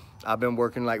I've been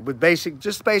working like with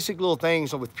just basic little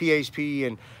things with PHP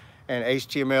and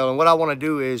HTML. And what I want to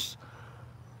do is,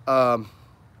 I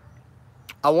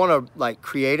want to like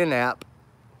create an app,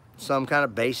 some kind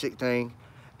of basic thing,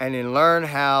 and then learn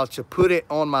how to put it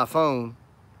on my phone.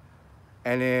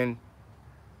 And then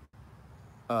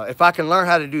if I can learn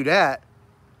how to do that,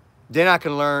 then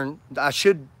I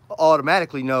should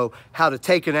automatically know how to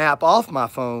take an app off my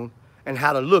phone and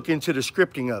how to look into the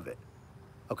scripting of it.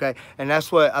 Okay, and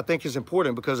that's what I think is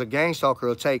important, because a gang stalker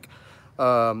will take,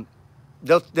 they'll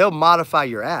modify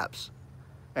your apps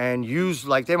and use,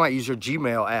 like, they might use your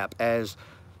Gmail app as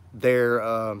their,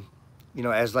 you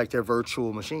know, as like their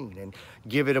virtual machine, and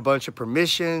give it a bunch of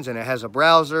permissions, and it has a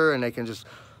browser, and they can just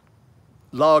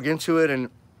log into it, and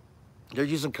they're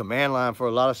using command line for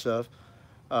a lot of stuff,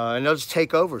 and they'll just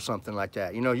take over something like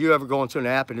that. You know, you ever go into an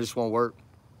app and it just won't work,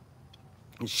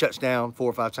 It shuts down 4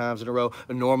 or 5 times in a row.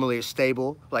 And normally it's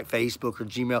stable, like Facebook or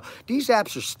Gmail. These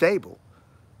apps are stable.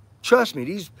 Trust me,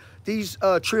 these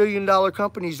trillion-dollar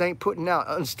companies ain't putting out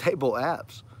unstable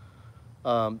apps.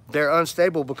 They're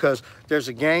unstable because there's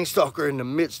a gang stalker in the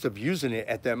midst of using it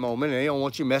at that moment, and they don't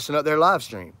want you messing up their live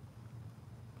stream.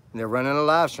 And they're running a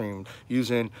live stream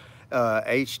using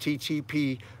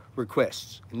HTTP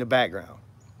requests in the background.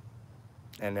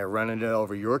 And they're running it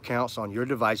over your accounts on your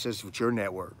devices with your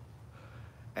network.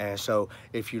 And so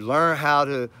if you learn how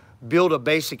to build a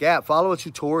basic app, follow a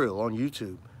tutorial on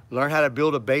YouTube. Learn how to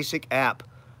build a basic app,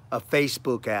 a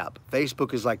Facebook app.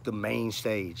 Facebook is like the main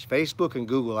stage. Facebook and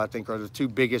Google, I think, are the two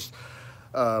biggest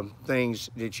things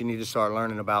that you need to start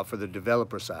learning about for the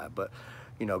developer side. But,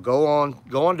 you know, go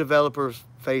on developers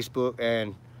Facebook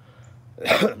and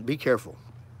be careful.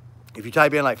 If you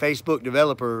type in like Facebook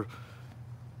developer,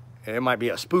 it might be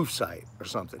a spoof site or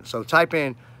something. So type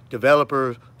in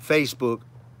developer Facebook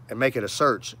and make it a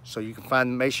search so you can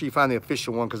find, make sure you find the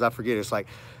official one, because I forget, it's like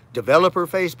developer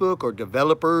Facebook or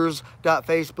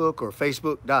developers.facebook or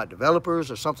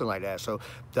facebook.developers or something like that. So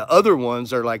the other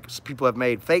ones are like people have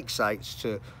made fake sites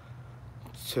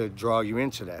to draw you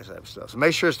into that type of stuff. So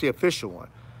make sure it's the official one.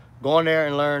 Go on there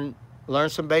and learn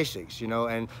some basics, you know,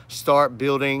 and start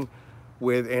building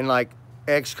in like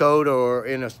Xcode or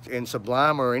in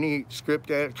Sublime or any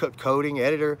script coding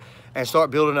editor, and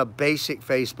start building a basic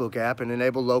Facebook app and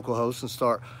enable localhost and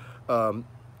start,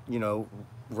 you know,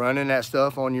 running that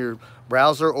stuff on your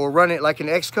browser, or run it like in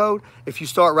Xcode. If you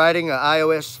start writing an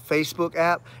iOS Facebook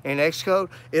app in Xcode,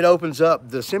 it opens up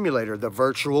the simulator, the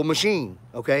virtual machine.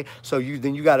 Okay, so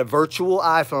then you got a virtual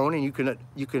iPhone, and you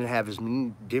can have as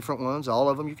many different ones, all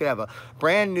of them. You can have a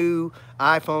brand new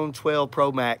iPhone 12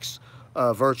 Pro Max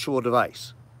virtual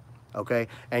device. Okay,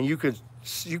 and you could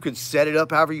set it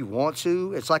up however you want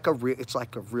to. It's like a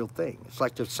real thing. It's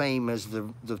like the same as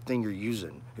the thing you're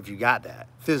using, if you got that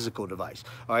physical device.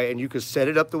 All right, and you could set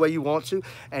it up the way you want to.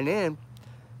 And then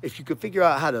if you could figure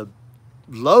out how to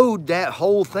load that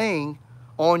whole thing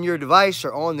on your device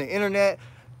or on the internet,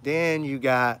 then you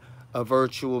got a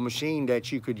virtual machine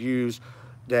that you could use.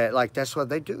 That's what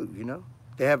they do, you know.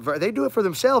 They do it for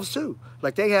themselves too.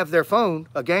 Like they have their phone,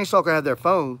 a gang stalker have their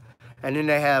phone, and then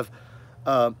they have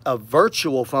a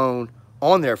virtual phone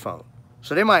on their phone.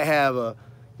 So they might have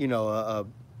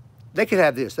they could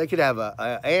have this. They could have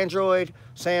a Android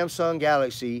Samsung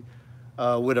Galaxy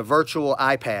with a virtual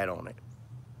iPad on it.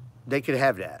 They could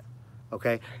have that,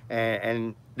 okay?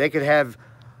 And they could have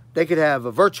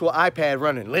a virtual iPad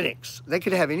running Linux. They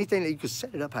could have anything that you could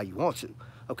set it up how you want to,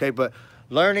 okay? But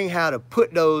learning how to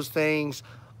put those things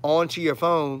onto your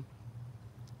phone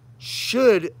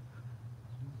should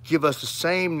give us the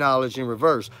same knowledge in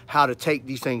reverse, how to take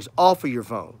these things off of your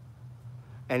phone.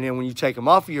 And then when you take them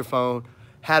off of your phone,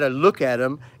 how to look at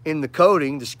them in the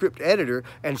coding, the script editor,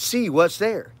 and see what's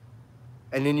there.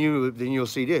 And then you'll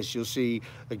see this. You'll see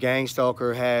a gang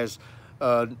stalker has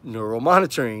neural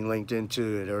monitoring linked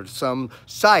into it, or some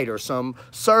site or some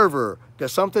server.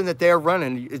 There's something that they're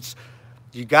running.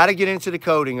 You got to get into the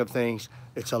coding of things.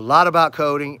 It's a lot about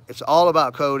coding. It's all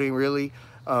about coding, really.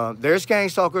 There's gang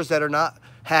stalkers that are not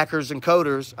hackers and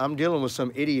coders. I'm dealing with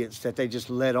some idiots that they just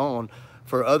let on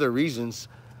for other reasons,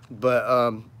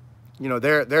 but you know,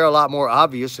 they're a lot more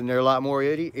obvious and they're a lot more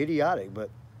idiotic. But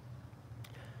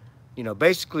you know,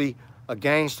 basically a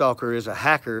gang stalker is a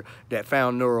hacker that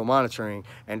found neural monitoring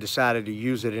and decided to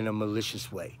use it in a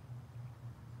malicious way.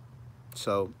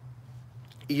 So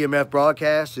EMF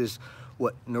broadcast is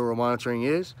what neural monitoring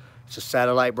is. It's a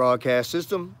satellite broadcast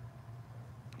system.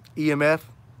 EMF,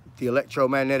 the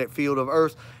electromagnetic field of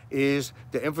Earth, is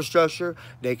the infrastructure.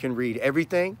 They can read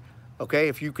everything, okay?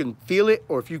 If you can feel it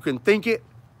or if you can think it,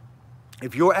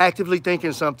 if you're actively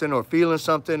thinking something or feeling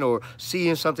something or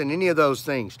seeing something, any of those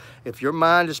things, if your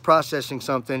mind is processing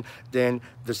something, then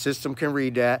the system can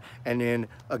read that. And then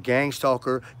a gang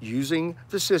stalker using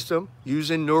the system,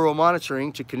 using neural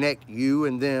monitoring to connect you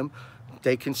and them,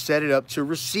 they can set it up to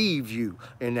receive you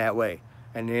in that way.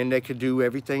 And then they can do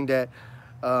everything that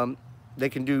they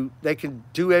can do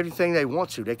everything they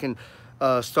want to. They can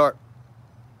start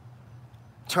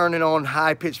turning on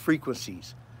high-pitched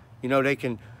frequencies. You know, they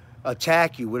can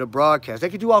attack you with a broadcast. They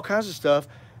can do all kinds of stuff,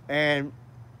 and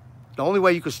the only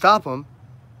way you can stop them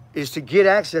is to get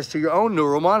access to your own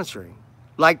neural monitoring,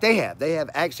 like they have. They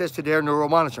have access to their neural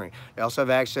monitoring. They also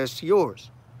have access to yours.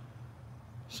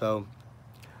 So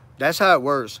that's how it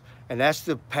works, and that's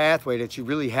the pathway that you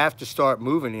really have to start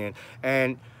moving in.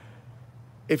 And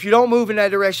if you don't move in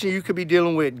that direction, you could be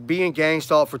dealing with being gang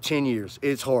stalked for 10 years.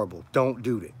 It's horrible. Don't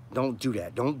do it. Don't do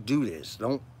that. Don't do this.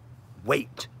 Don't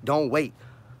wait. Don't wait.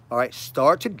 All right,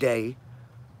 start today.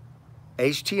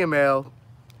 HTML,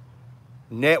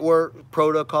 network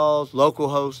protocols,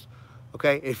 localhost.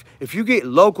 Okay, if you get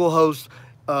localhost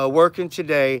working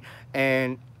today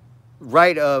and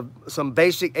write some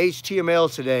basic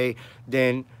HTML today,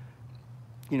 then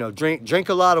drink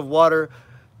a lot of water,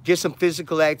 get some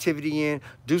physical activity in,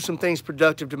 do some things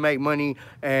productive to make money,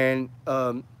 and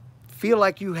feel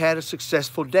like you had a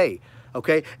successful day.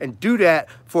 Okay, and do that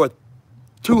for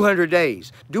 200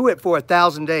 days. Do it for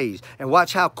 1,000 days, and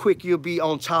watch how quick you'll be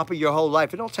on top of your whole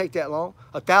life. It don't take that long.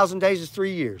 1,000 days is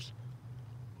 3 years.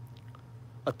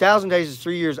 1,000 days is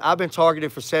 3 years. I've been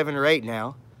targeted for 7 or 8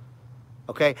 now.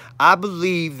 Okay, I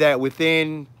believe that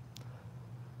within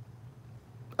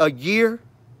a year,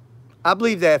 I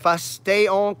believe that if I stay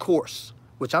on course,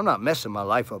 which I'm not messing my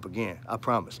life up again, I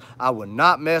promise. I will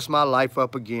not mess my life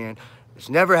up again. It's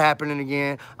never happening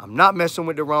again. I'm not messing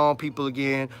with the wrong people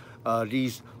again.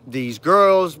 These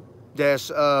girls that's,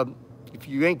 if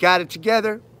you ain't got it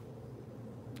together,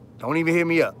 don't even hit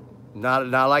me up. Not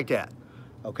like that,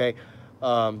 okay?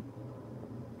 I'm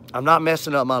not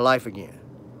messing up my life again.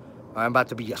 I'm about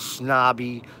to be a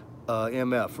snobby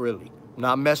MF, really. I'm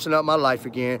not messing up my life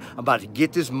again. I'm about to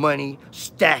get this money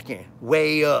stacking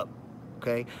way up,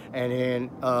 okay? And then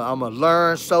I'm gonna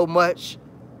learn so much.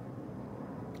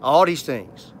 All these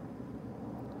things.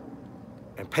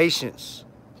 And patience.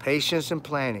 Patience and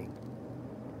planning.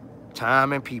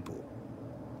 Time and people,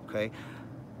 okay?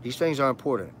 These things are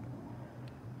important.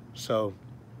 So,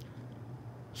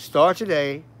 start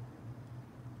today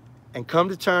and come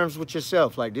to terms with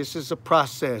yourself. Like, this is a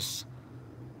process.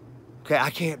 Okay, I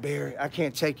can't bear it. I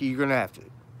can't take it. You're going to have to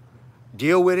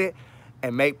deal with it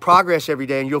and make progress every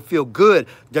day, and you'll feel good.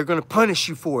 They're going to punish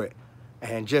you for it.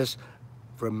 And just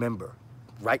remember,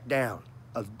 write down.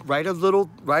 Write a little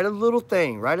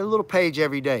thing. Write a little page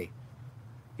every day.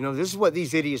 You know, this is what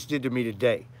these idiots did to me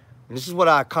today. And this is what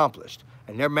I accomplished.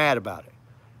 And they're mad about it.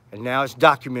 And now it's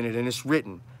documented and it's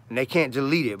written. And they can't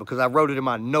delete it because I wrote it in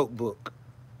my notebook.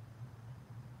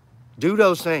 Do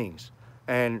those things.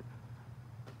 And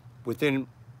within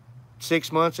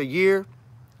 6 months, a year,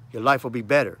 your life will be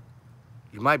better.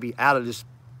 You might be out of this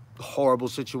horrible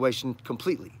situation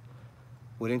completely.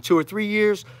 Within 2 or 3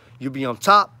 years, you'll be on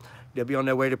top. They'll be on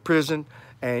their way to prison.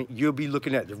 And you'll be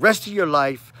looking at the rest of your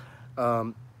life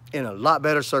in a lot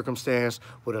better circumstance,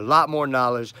 with a lot more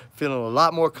knowledge, feeling a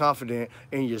lot more confident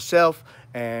in yourself,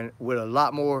 and with a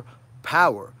lot more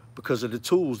power because of the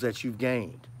tools that you've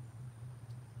gained.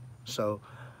 So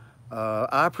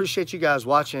I appreciate you guys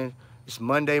watching. It's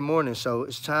Monday morning, so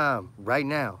it's time right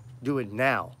now. Do it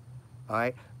now, all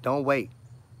right? Don't wait.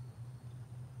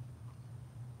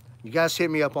 You guys hit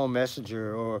me up on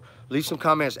Messenger or leave some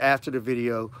comments after the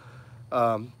video,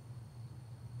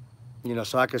 you know,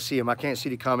 so I can see them. I can't see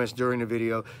the comments during the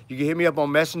video. You can hit me up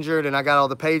on Messenger, then I got all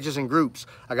the pages and groups.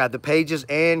 I got the pages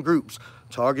and groups.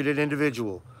 Targeted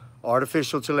individual,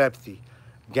 artificial telepathy,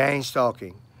 gang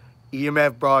stalking,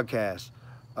 EMF broadcast,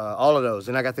 all of those.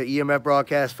 And I got the EMF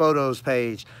broadcast photos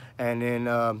page, and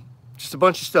then just a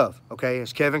bunch of stuff, okay?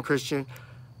 It's Kevin Christian.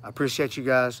 I appreciate you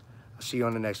guys. I'll see you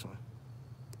on the next one.